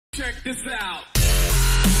Check this out.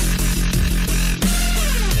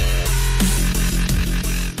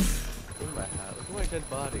 Look at my hat. Look at my dead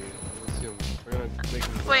body. We're gonna make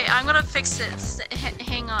him. Wait, I'm gonna fix it.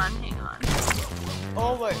 Hang on, hang on.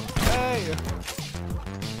 Oh my! Hey!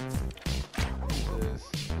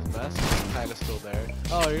 This mess is kinda still there.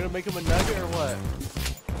 Oh, you're gonna make him a nugget or what?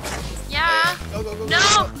 Yeah. Hey, go, go, go, no,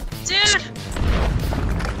 go, go. dude.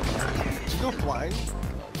 Did you go flying?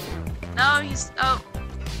 No, he's. Oh.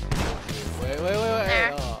 Wait.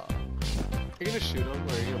 There. Oh. You're gonna shoot him or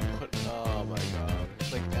are you gonna put. Oh my god.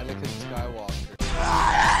 It's like Anakin Skywalker.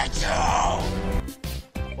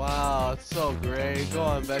 Wow, it's so great. Go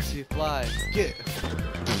on, Betsy, fly. Get.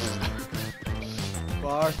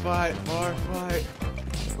 Bar fight, bar fight.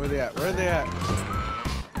 Where they at? Where they at?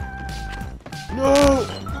 No!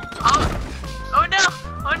 Oh no!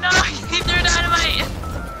 Oh no! He threw dynamite!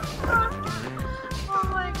 Oh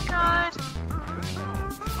my god.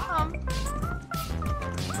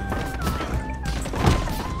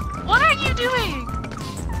 What are you doing?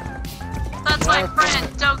 That's my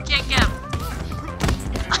friend. Don't kick him.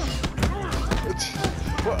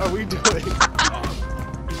 What are we doing?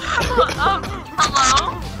 Hello?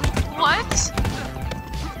 What?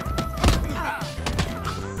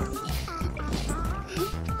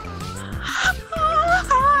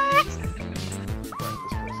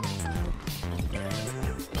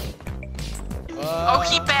 Oh,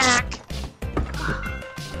 he back.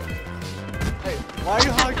 Hey, why are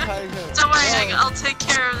you hog-tying him? Don't worry, I'll take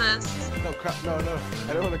care of this. No, crap, no.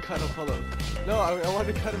 I don't want to cut him, hold on. No, I want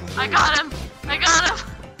to cut him. I got him. I got him.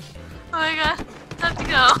 Oh my god. Time to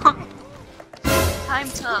go. Time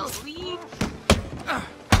to leave.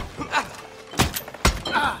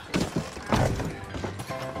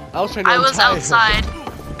 I was outside.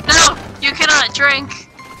 No, you cannot drink.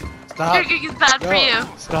 Stop. Drinking is bad for you.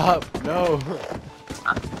 Stop. No.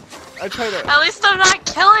 I try to. At least I'm not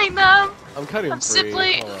killing them. I'm cutting I'm free.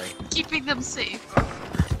 simply keeping them safe.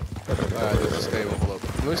 Alright, this is stable. Hold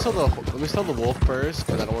up. Let me sell the wolf first,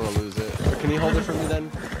 because I don't want to lose it. Or can you hold it for me then?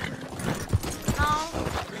 No.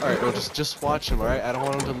 Alright, no, just watch him. Alright, I don't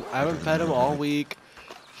want him to. I haven't fed him all week.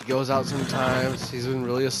 He goes out sometimes. He's been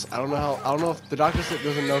really. I don't know if the doctor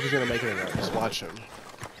doesn't know if he's gonna make it or not. Just watch him.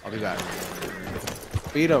 I'll be back.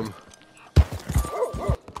 Feed him.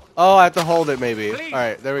 Oh, I have to hold it maybe.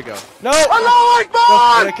 Alright, there we go. No! Allah Akbar! No,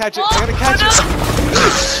 I gotta catch it. I gotta catch it.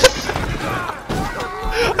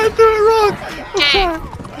 I threw it wrong. Okay.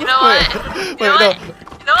 You know what? You know what?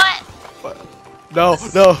 No.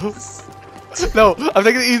 No, I'm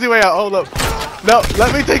taking the easy way out. Hold up. No,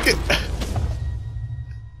 let me take it.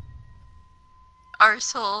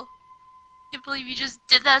 Arsehole. I can't believe you just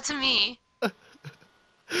did that to me.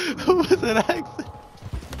 It was an accident.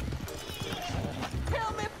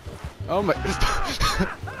 Oh my.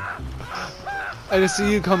 I just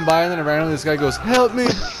see you come by and then randomly this guy goes, "Help me!"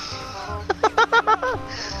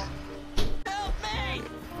 Help me!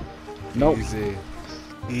 Nope.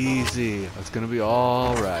 Easy. That's gonna be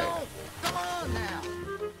all right. Come on now.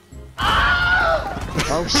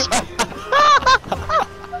 Oh shit.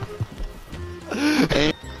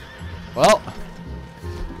 Well,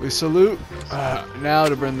 we salute. Now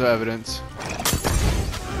to bring the evidence.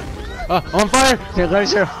 I'm on fire! Here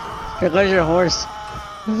goes your horse.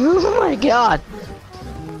 Oh my god!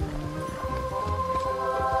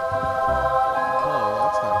 Oh,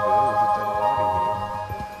 that's not good. There's a dead body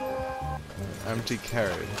here. Empty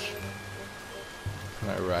carriage. Can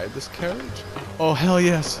I ride this carriage? Oh hell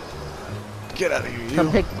yes! Get out of here, you!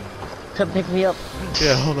 Come pick me up.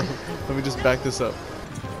 Yeah, hold on. Let me just back this up.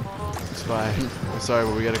 It's fine. I'm sorry,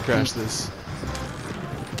 but we gotta crash this.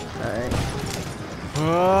 Alright.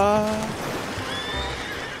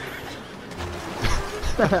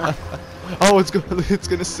 Oh, it's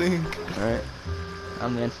gonna sink. Alright.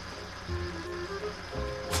 I'm in.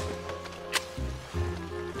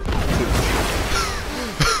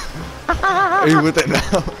 Are you with it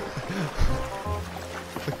now?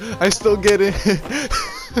 I still get it.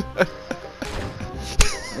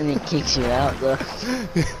 And he kicks you out though.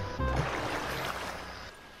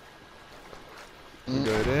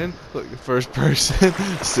 Go in. Look, first person.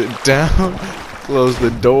 Sit down. Close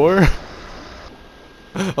the door.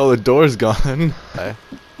 Oh, the door's gone. Okay.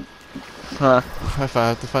 Huh. I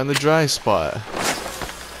have to find the dry spot.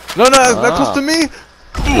 No, that's not close to me.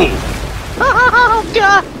 Oh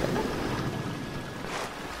god!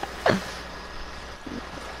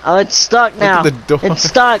 Oh, it's stuck now. Look at the door. It's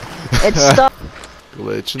stuck. It's stuck.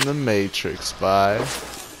 Glitch in the Matrix, bye.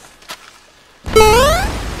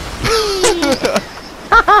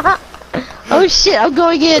 Oh shit! I'm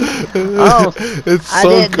going in. Oh, It's I so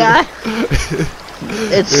didn't cool. die.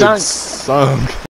 It sunk. Sunk.